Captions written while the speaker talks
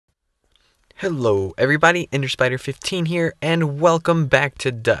Hello everybody, EnderSpider15 here, and welcome back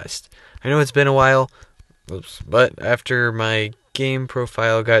to Dust. I know it's been a while, but after my game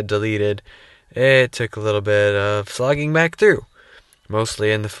profile got deleted, it took a little bit of slogging back through.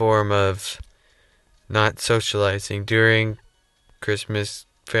 Mostly in the form of not socializing during Christmas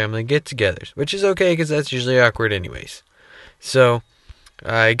family get-togethers, which is okay because that's usually awkward anyways. So,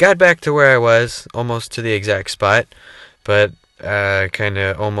 I got back to where I was, almost to the exact spot, but kind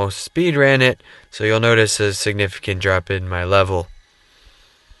of almost speed ran it, so you'll notice a significant drop in my level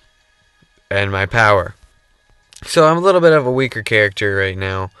and my power. So I'm a little bit of a weaker character right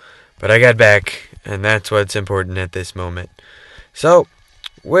now, but I got back, and that's what's important at this moment. So,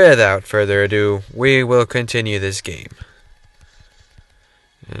 without further ado, we will continue this game.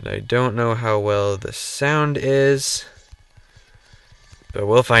 And I don't know how well the sound is, but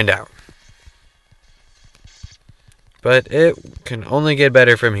we'll find out. But it can only get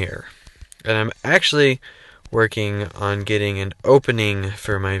better from here. And I'm actually working on getting an opening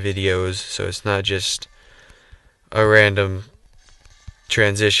for my videos, so it's not just a random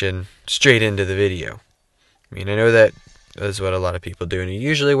transition straight into the video. I mean, I know that is what a lot of people do, and it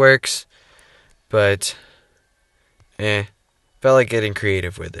usually works, but felt like getting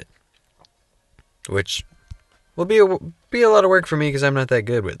creative with it. Which will be a lot of work for me because I'm not that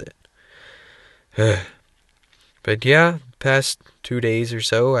good with it. But yeah, past 2 days or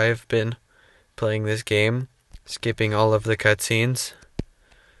so, I've been playing this game, skipping all of the cutscenes.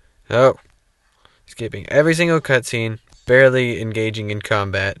 Oh, skipping every single cutscene, barely engaging in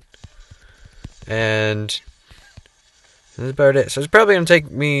combat, and that's about it. So it's probably going to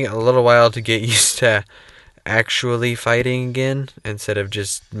take me a little while to get used to actually fighting again, instead of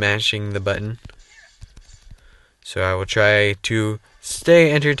just mashing the button. So I will try to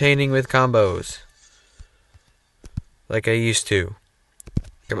stay entertaining with combos, like I used to.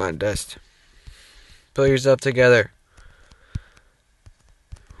 Come on, Dust. Pull yourself together.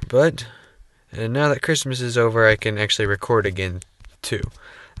 But, and now that Christmas is over, I can actually record again, too.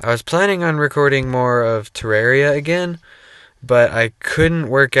 I was planning on recording more of Terraria again, but I couldn't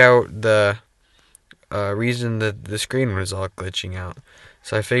work out the reason that the screen was all glitching out.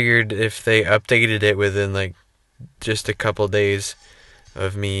 So I figured if they updated it within, like, just a couple days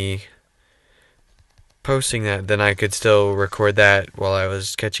of me posting that, then I could still record that while I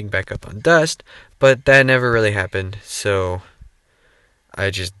was catching back up on Dust, but that never really happened, so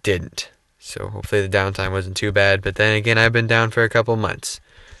I just didn't. So hopefully the downtime wasn't too bad, but then again, I've been down for a couple months,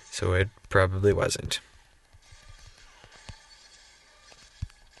 so it probably wasn't.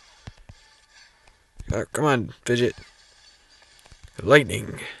 Oh, come on, fidget.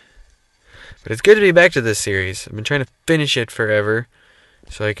 Lightning. But it's good to be back to this series. I've been trying to finish it forever,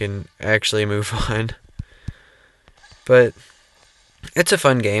 so I can actually move on. But it's a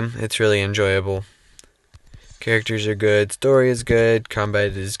fun game. It's really enjoyable. Characters are good, story is good,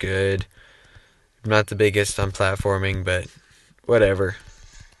 combat is good. I'm not the biggest on platforming, but whatever.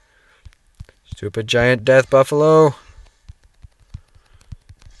 Stupid giant death buffalo.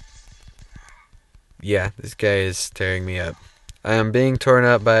 Yeah, this guy is tearing me up. I am being torn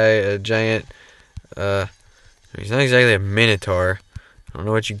up by a giant, he's not exactly a minotaur. I don't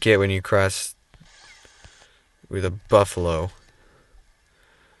know what you get when you cross with a buffalo.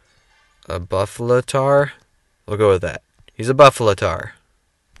 A buffalo-tar? We'll go with that. He's a buffalo-tar.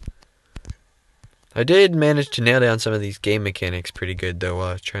 I did manage to nail down some of these game mechanics pretty good, though, while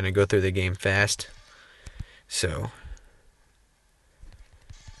I was trying to go through the game fast. So,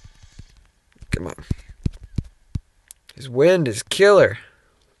 come on. His wind is killer.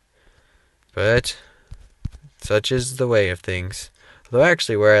 But such is the way of things. Although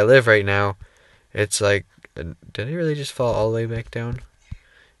actually, where I live right now, it's like, did I really just fall all the way back down?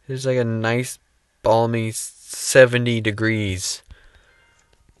 It's like a nice, balmy 70 degrees.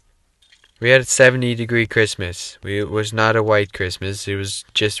 We had a 70-degree Christmas. It was not a white Christmas. It was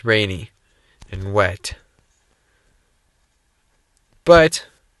just rainy and wet. But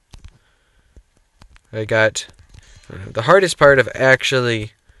I got the hardest part of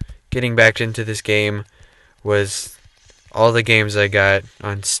actually getting back into this game was all the games I got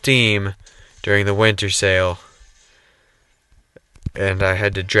on Steam during the winter sale, and I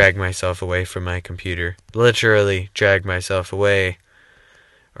had to drag myself away from my computer. Literally drag myself away,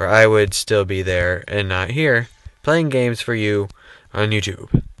 or I would still be there and not here, playing games for you on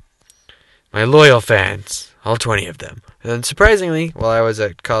YouTube. My loyal fans, all 20 of them. And surprisingly, while I was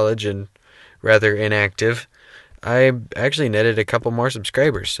at college and rather inactive, I actually netted a couple more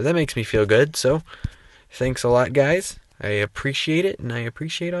subscribers, so that makes me feel good. So, thanks a lot, guys. I appreciate it, and I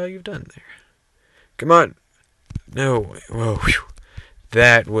appreciate all you've done there. Come on. No. Whoa. Whew.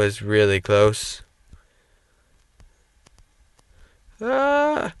 That was really close.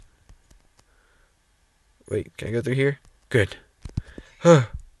 Ah! Wait, can I go through here? Good. That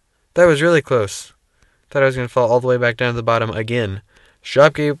was really close. Thought I was going to fall all the way back down to the bottom again.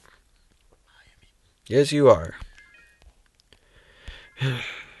 Shopkeep. Yes, you are.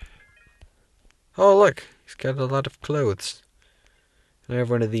 Oh, look. He's got a lot of clothes. I have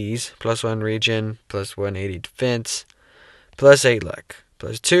one of these. +1 regen, +180 defense, +8 luck,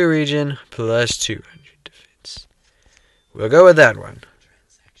 +2 regen, +200 defense. We'll go with that one.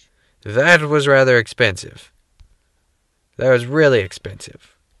 That was rather expensive. That was really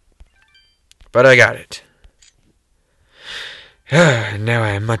expensive. But I got it. Now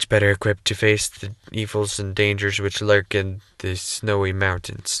I am much better equipped to face the evils and dangers which lurk in the snowy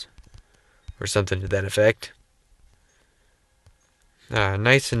mountains. Or something to that effect.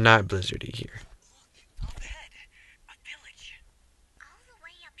 Nice and not blizzardy here. Up ahead, a village. All the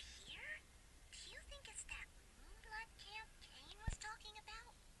way up here? Do you think it's that Moonblood camp Kane was talking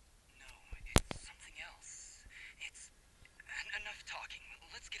about? No, it's something else. It's enough talking.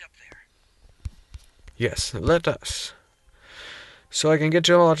 Let's get up there. Yes, let us. So I can get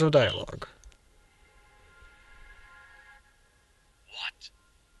to a lot of dialogue. What?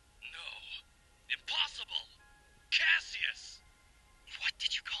 No. Impossible! Cassius! What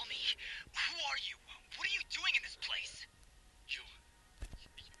did you call me? Who are you? What are you doing in this place?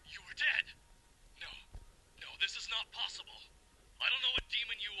 You were dead. No, this is not possible. I don't know what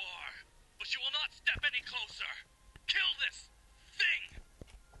demon you are, but you will not step any closer. Kill this thing!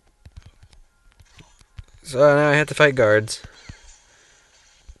 So now I have to fight guards.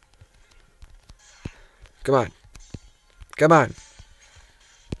 Come on. Come on.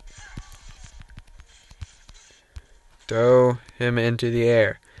 Throw him into the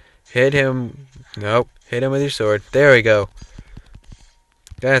air. Hit him. Nope. Hit him with your sword. There we go.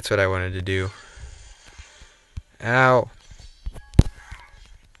 That's what I wanted to do. Ow.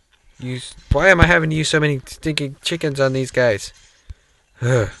 Why am I having to use so many stinking chickens on these guys?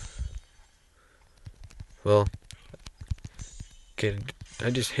 Ugh. Well, could I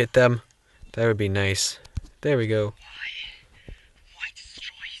just hit them? That would be nice. There we go. Why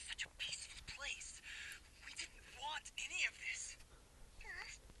destroy such a peaceful place? We didn't want any of this.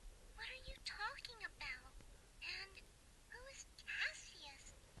 Gus, what are you talking about? And who is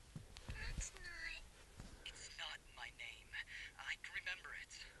Cassius? That's not... It's not my name. I remember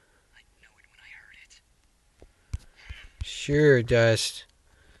it. I know it when I heard it. Sure, Dust.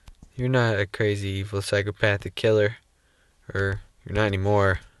 You're not a crazy, evil, psychopathic killer. Or, you're not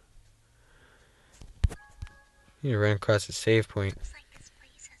anymore. You need to run across the save point. Looks like this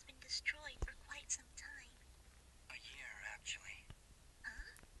place has been destroyed for quite some time. A year, actually.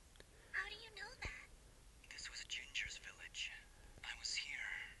 Huh? How do you know that? This was a Ginger's village. I was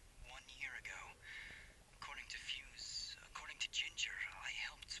here 1 year ago. According to Fuse, according to Ginger, I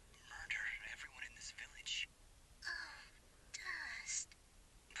helped murder everyone in this village. Oh, Dust.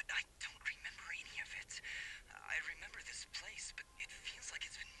 But I don't remember any of it. I remember this place, but it feels like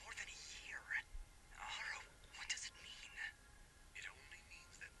it's been more than a year. Aro, what does it mean? It only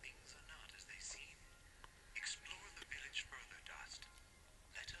means that things are not as they seem. Explore the village further, Dust.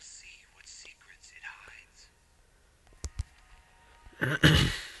 Let us see what secrets it hides.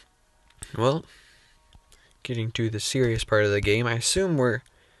 Well, getting to the serious part of the game, I assume we're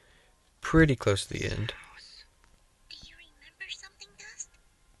pretty close to the end. Do you remember something, Dust?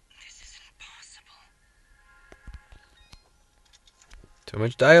 This isn't possible. So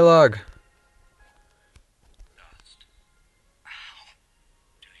much dialogue. Dust, How?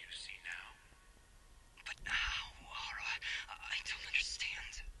 do you see now? But how, Aro? I don't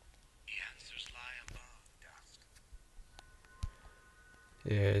understand. The answers lie above, Dust.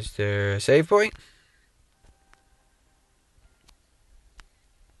 Is there a save point?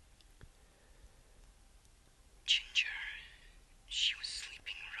 Ginger. She was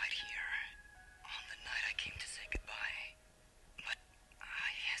sleeping right here. On the night I came to say goodbye. But I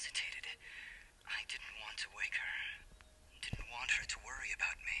hesitated. I didn't want to wake her. Didn't want her to worry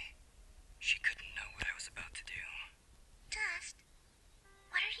about me. She couldn't know what I was about to do. Dust,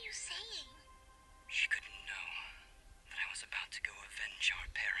 what are you saying? She couldn't know that I was about to go avenge our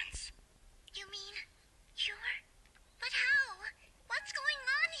parents. You mean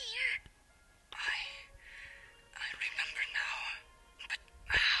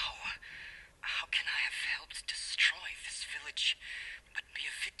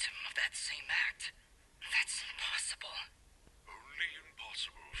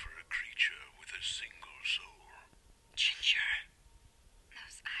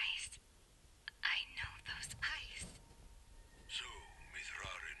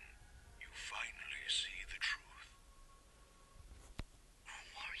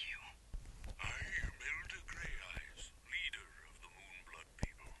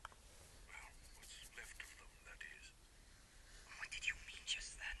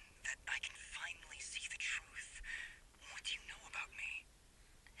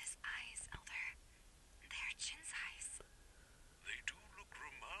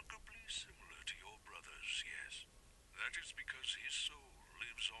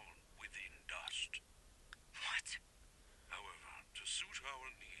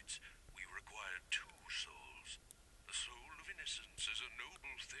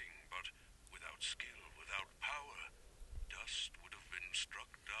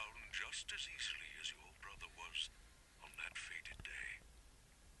just as easily as your brother was on that fated day.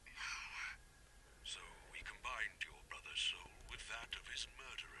 No. So we combined your brother's soul with that of his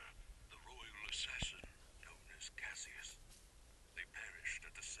murderer, the royal assassin known as Cassius. They perished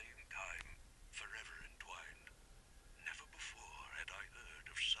at the same time, forever entwined. Never before had I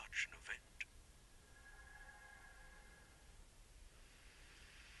heard of such an event.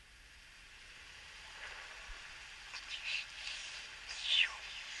 You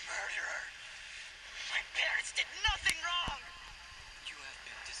murderer! My parents did nothing wrong! You have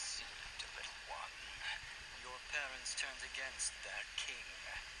been deceived, little one. Your parents turned against their king,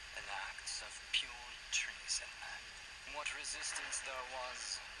 in acts of pure treason. What resistance there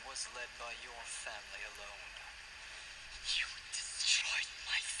was led by your family alone. You destroyed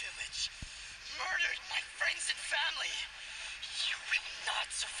my village, murdered my friends and family. You will not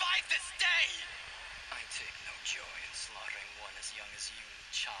survive this day! I take no joy in slaughtering one as young as you,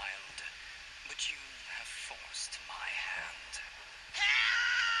 child, but you have forced my hand.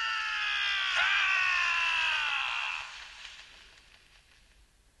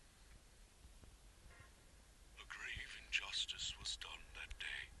 A grave injustice was done that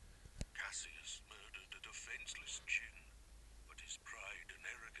day. Cassius murdered a defenseless Jin, but his pride and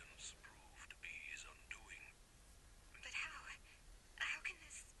arrogance proved to be his undoing. But how? How can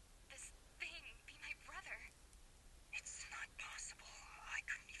this thing be my brother? It's not possible. I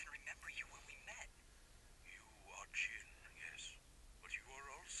couldn't even remember you when we met. You are Jin, yes, but you are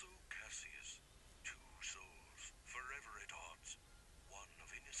also Cassius. Two souls, forever at odds. One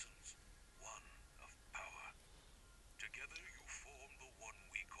of innocence, one of power. Together you form the one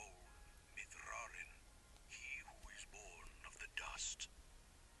we call Mithrarin, he who is born of the dust.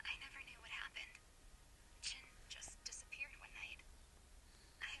 I never knew what happened. Jin just disappeared one night.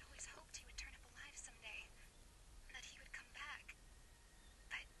 I had always hoped he would turn up alive someday, that he would come back.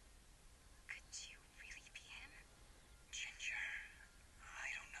 But could you really be him? Ginger, I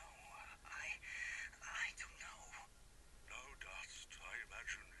don't know. I don't know. Now, Dust, I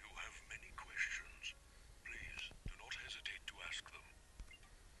imagine you have many questions. Please, do not hesitate to ask them.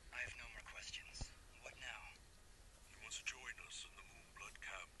 I have no more questions. What now? You must join us in the Moonblood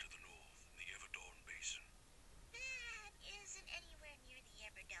camp to the north, in the Everdawn Basin. That isn't anywhere near the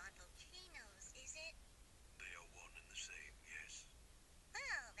Everdawn volcanoes, is it? They are one and the same, yes.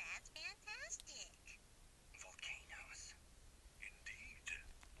 Well, that's fantastic. Volcanoes. Indeed.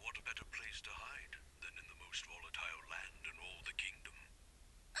 What a better place to hide than in the most volatile land in all the kingdom?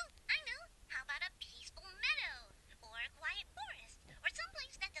 Oh, I know. How about a peaceful meadow? Or a quiet forest? Or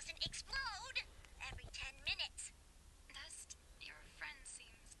someplace that doesn't explode every 10 minutes? Dust, your friend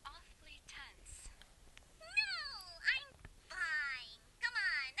seems awfully tense. No, I'm fine. Come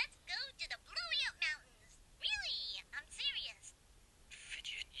on, let's go to the Blowy Up Mountains. Really, I'm serious.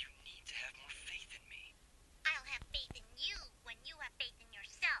 Fidget, you need to have more faith in me. I'll have faith in you when you have faith in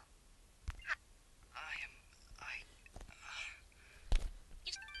yourself.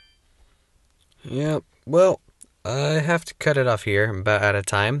 Yep. Well, I have to cut it off here. I'm about out of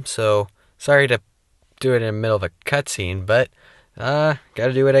time, so sorry to do it in the middle of a cutscene, but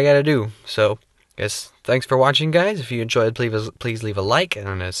gotta do what I gotta do. So, guess thanks for watching, guys. If you enjoyed, please leave a like,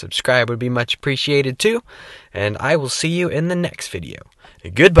 and a subscribe would be much appreciated too. And I will see you in the next video.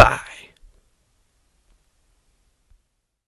 Goodbye.